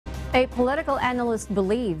A political analyst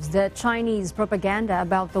believes that Chinese propaganda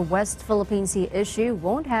about the West Philippine Sea issue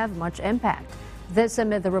won't have much impact. This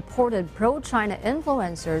amid the reported pro-China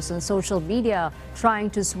influencers on social media trying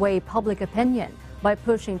to sway public opinion by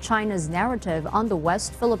pushing China's narrative on the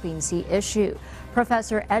West Philippine Sea issue.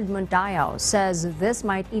 Professor Edmund Diao says this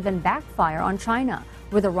might even backfire on China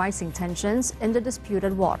with the rising tensions in the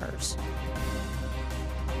disputed waters.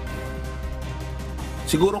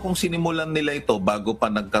 Siguro kung sinimulan nila ito bago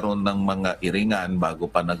pa nagkaroon ng mga iringan,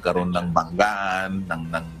 bago pa nagkaroon ng banggaan,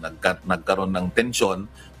 nagkaroon ng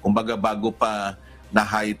tensyon, kumbaga bago pa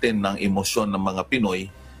na-heighten ng emosyon ng mga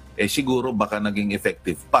Pinoy, siguro baka naging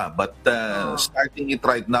effective pa. But starting it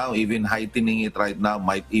right now, even heightening it right now,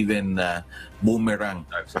 might even boomerang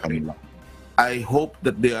sa kanila. I hope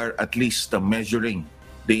that they are at least measuring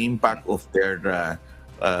the impact of their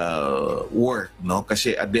work, no?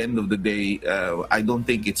 Kasi at the end of the day, I don't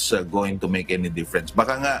think it's going to make any difference.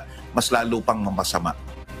 Baka nga mas lalo pang masama.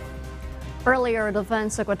 Earlier,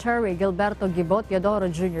 Defense Secretary Gilberto Gibot Yodoro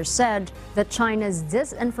Jr. said that China's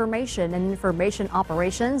disinformation and information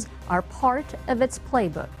operations are part of its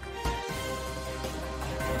playbook.